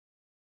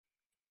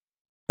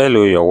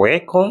Hello, you're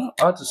welcome.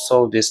 How to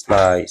solve this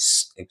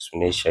nice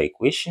exponential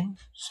equation?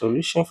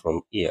 Solution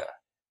from here.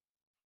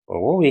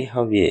 Well, what we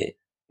have here,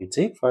 we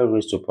take 5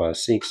 raised to power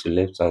 6 to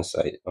left hand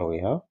side, and we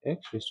have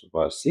x raised to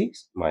power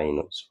 6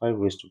 minus 5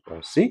 raised to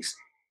power 6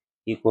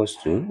 equals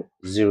to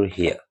 0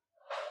 here.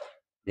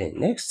 Then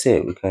next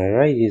step, we can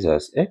write this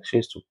as x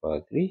raised to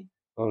power 3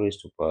 all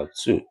raised to power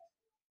 2.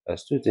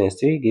 As 2 times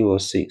 3 give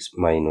us 6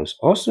 minus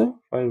also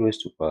 5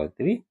 raised to power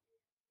 3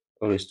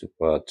 all raised to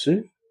power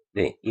 2,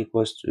 then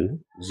equals to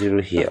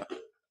 0 here.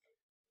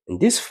 And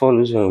this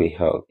follows when we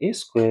have a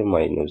square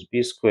minus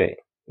b square,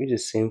 which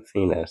is the same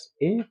thing as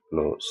a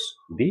plus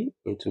b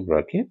into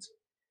bracket,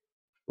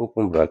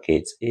 open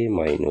bracket, a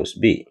minus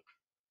b.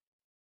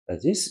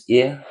 As this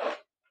here,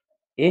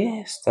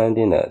 a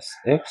standing as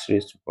x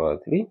raised to power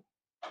 3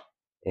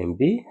 and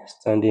b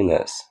standing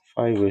as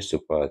 5 raised to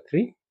power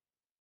 3.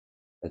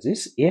 As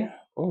this here,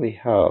 what we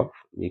have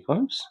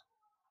becomes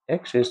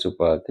x raised to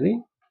power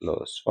 3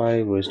 plus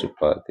 5 raised to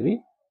power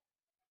 3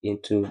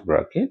 into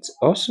bracket,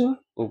 also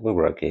open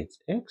bracket,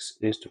 x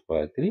raised to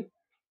power 3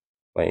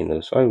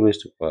 minus 5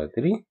 raised to power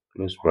 3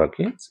 close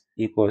bracket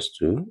equals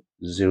to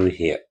 0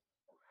 here.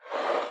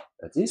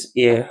 That is,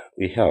 here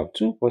we have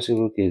two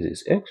possible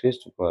cases, x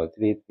raised to power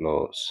 3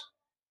 plus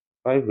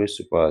 5 raised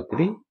to power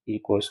 3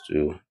 equals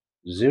to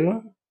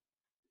 0,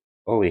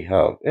 or we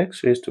have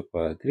x raised to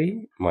power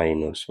 3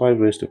 minus 5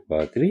 raised to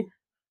power 3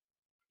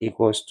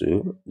 equals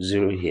to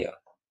 0 here.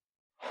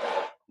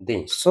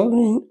 Then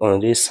solving on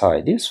this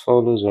side, this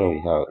follows when we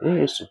have a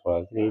raised to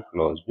power 3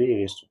 plus b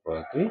raised to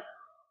power 3,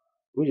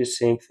 which is the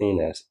same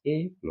thing as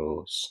a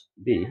plus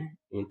b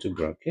into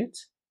bracket,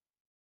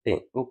 then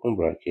open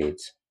bracket,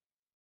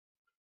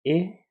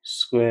 a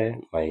square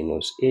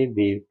minus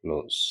ab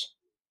plus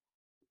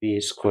b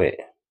square.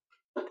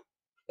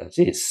 That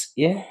is,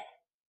 here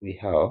we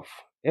have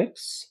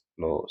x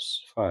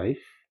plus 5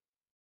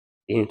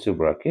 into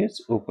bracket,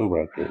 open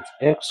bracket,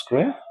 x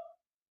square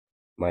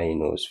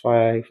minus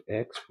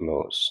 5x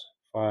plus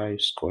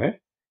 5 square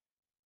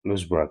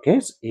close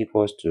bracket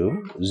equals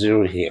to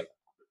 0 here,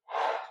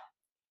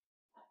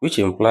 which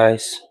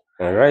implies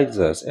I write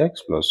as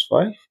x plus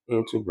 5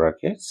 into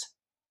brackets,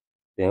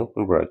 then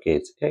open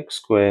bracket, x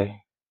square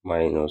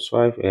minus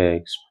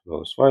 5x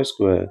plus 5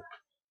 square,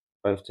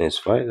 5 times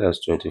 5,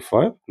 that's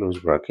 25, close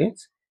bracket,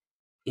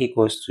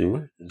 equals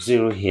to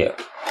 0 here.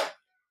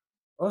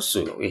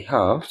 Also, we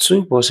have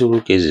two possible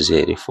cases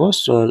here. The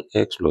first one,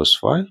 x plus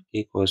 5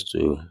 equals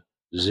to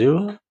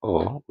 0,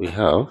 or we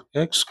have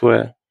x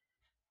square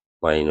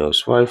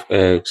minus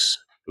 5x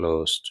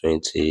plus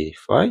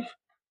 25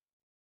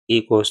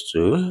 equals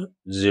to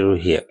 0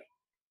 here.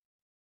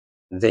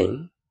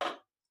 Then,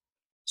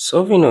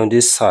 solving on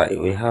this side,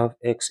 we have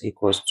x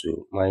equals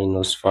to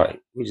minus 5,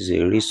 which is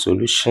a real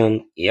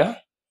solution here.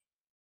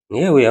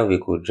 Here we have a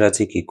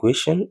quadratic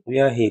equation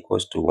where a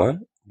equals to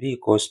 1, b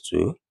equals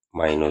to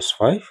minus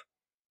 5,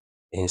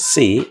 and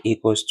c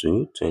equals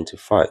to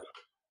 25.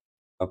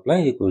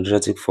 Applying the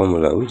quadratic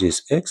formula, which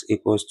is x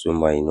equals to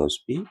minus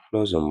b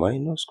plus or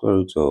minus square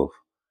root of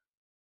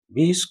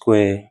b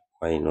square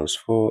minus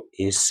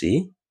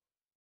 4ac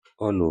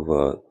all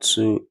over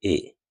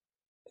 2a.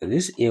 And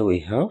this here we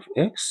have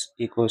x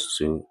equals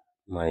to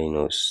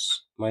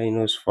minus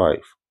 5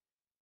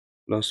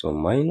 plus or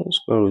minus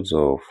square root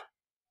of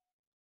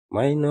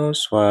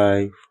minus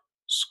 5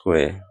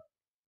 square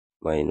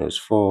minus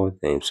 4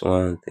 times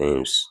 1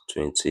 times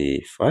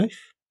 25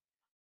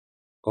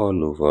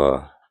 all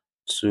over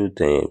 2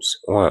 times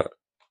 1.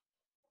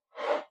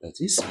 That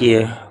is,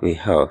 here we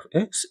have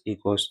x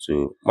equals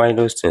to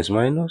minus times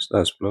minus,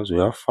 that's plus, we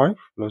have 5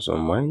 plus or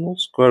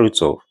minus square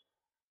root of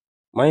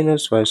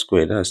minus 5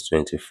 squared, that's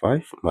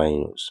 25,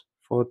 minus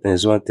 4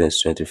 times 1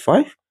 times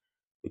 25.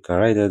 We can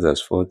write that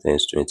as 4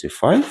 times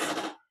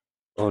 25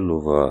 all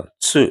over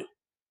 2.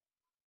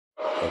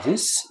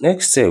 This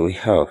next step, we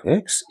have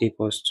x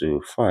equals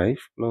to 5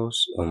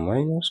 plus or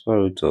minus square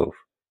root of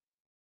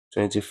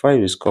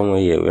 25 is common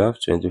here. We have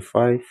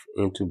 25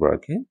 into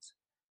bracket,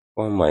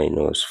 1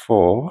 minus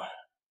 4,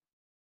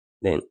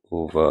 then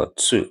over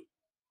 2.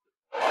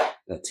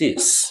 That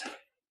is,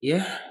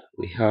 here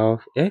we have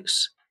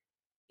x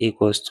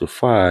equals to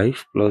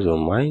 5 plus or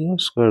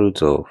minus square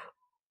root of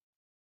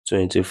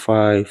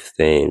 25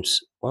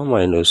 times 1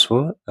 minus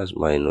 4, that's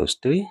minus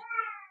 3,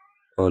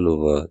 all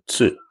over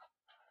 2.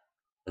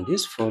 And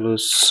this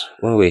follows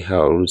when we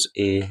have root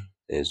a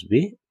times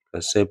b. We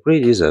can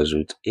separate this as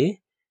root a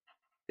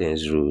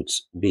times root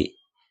b.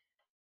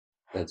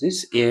 That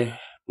is, here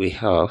we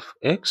have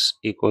x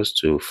equals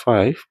to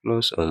 5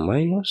 plus or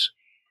minus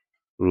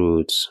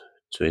root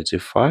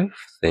 25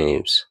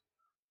 times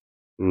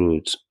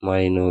root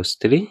minus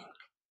 3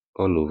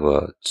 all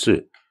over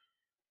 2.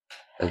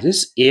 That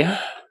is, here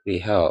we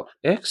have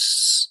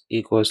x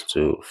equals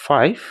to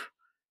 5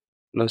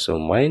 plus or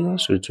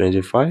minus root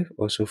 25,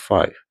 also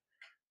 5.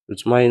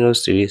 Root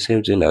minus 3,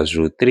 same thing as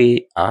root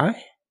 3i,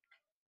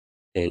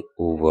 and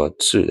over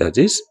 2. That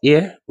is,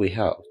 here we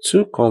have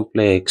two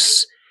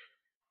complex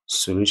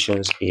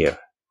solutions here.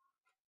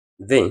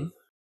 Then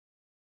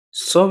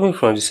Solving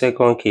from the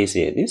second case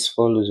here, this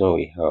follows on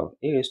we have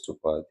a raised to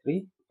power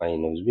 3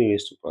 minus b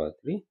raised to power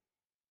 3,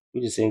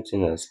 which is the same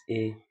thing as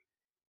a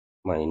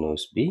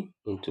minus b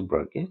into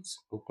brackets,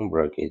 open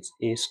brackets,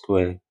 a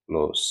square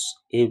plus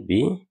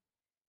ab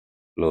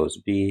plus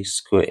b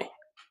square.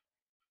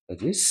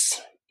 That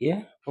is,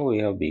 here, all we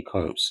have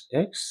becomes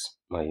x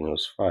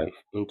minus 5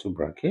 into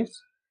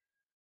brackets,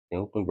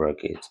 then open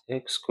bracket,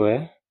 x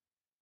square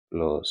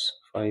plus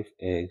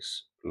 5x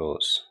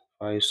plus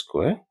 5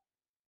 square,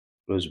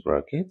 close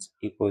bracket,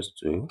 equals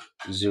to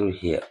 0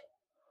 here.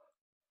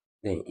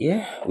 Then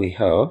here we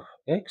have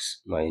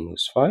x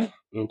minus 5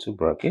 into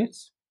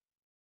brackets,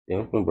 then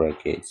open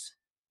brackets,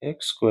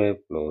 x square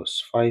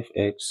plus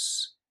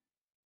 5x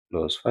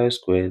plus 5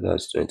 squared,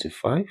 that's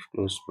 25,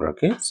 close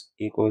brackets,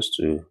 equals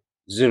to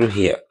 0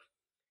 here.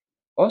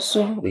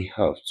 Also, we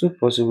have two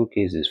possible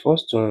cases.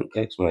 First one,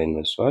 x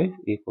minus 5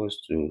 equals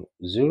to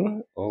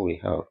 0, or we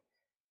have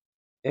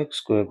x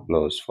squared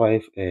plus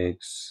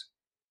 5x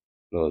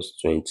plus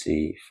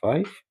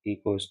 25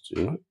 equals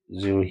to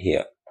 0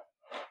 here.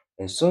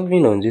 And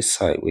solving on this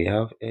side, we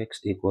have x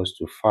equals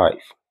to 5,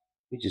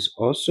 which is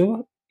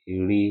also a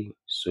real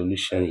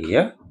solution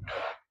here.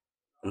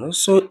 And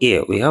also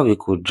here, we have a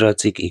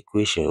quadratic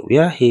equation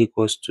where a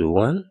equals to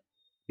 1,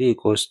 b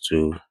equals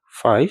to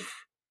 5,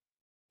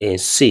 and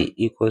c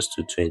equals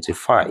to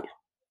 25.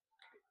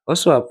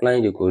 Also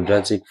applying the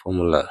quadratic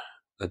formula,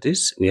 that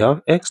is, we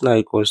have x now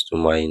equals to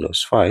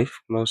minus 5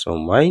 plus or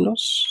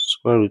minus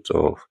square root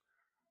of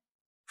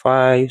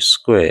 5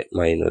 squared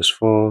minus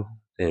 4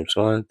 times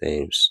 1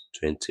 times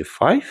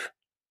 25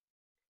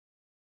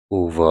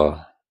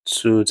 over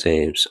 2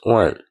 times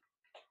 1,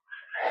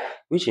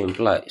 which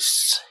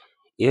implies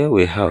here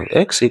we have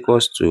x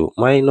equals to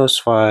minus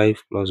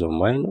 5 plus or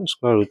minus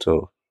square root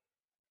of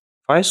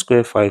 5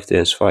 squared 5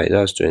 times 5,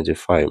 that's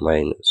 25,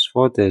 minus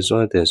 4 times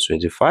 1 times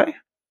 25,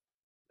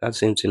 that's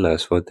same thing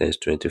as 4 times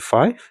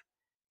 25,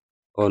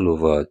 all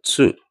over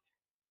 2.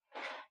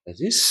 That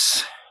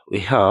is,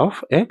 we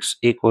have x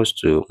equals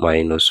to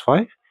minus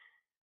 5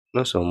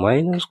 plus or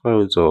minus square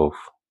root of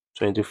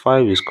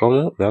 25 is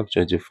common, we have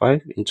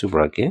 25 into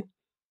bracket,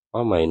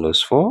 1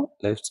 minus 4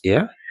 left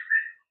here,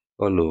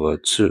 all over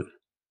 2.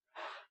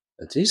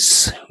 That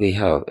is, we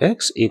have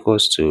x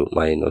equals to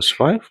minus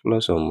 5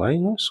 plus or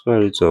minus square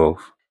root of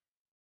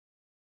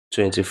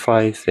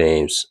 25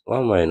 times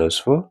 1 minus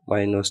 4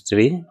 minus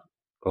 3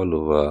 all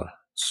over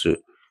 2.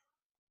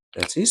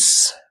 That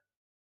is,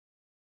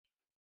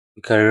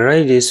 we can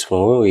rewrite this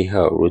from when we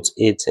have root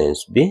a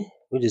times b,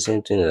 which is the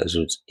same thing as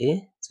root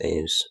a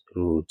times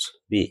root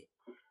b.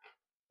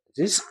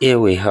 This here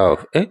we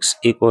have x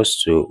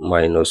equals to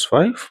minus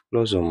 5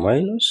 plus or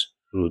minus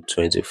root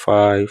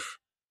 25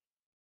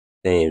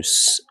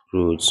 times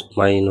root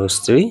minus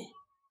 3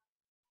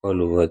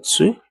 all over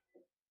 2.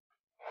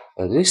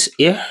 And this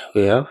here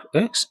we have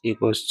x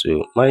equals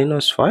to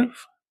minus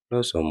 5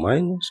 plus or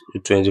minus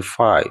root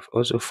 25,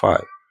 also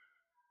 5.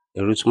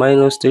 And root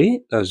minus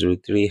 3, that's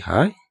root 3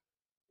 high,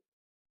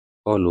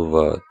 all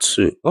over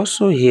 2.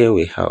 Also here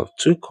we have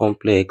two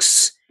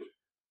complex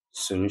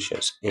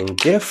solutions, and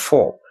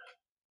therefore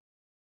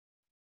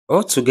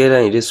altogether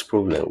in this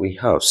problem we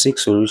have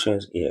 6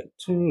 solutions here,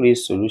 2 real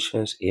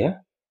solutions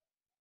here,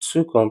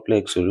 2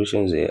 complex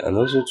solutions here, and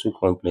also 2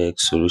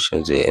 complex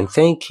solutions here. And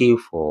thank you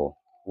for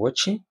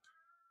watching.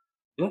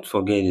 Don't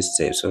forget this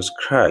step,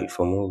 subscribe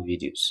for more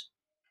videos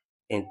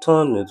and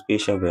turn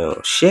notification bell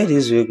on. Share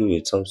this video, give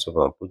it a thumbs up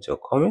and put your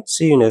comments.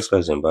 See you next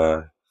class and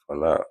bye for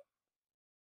now.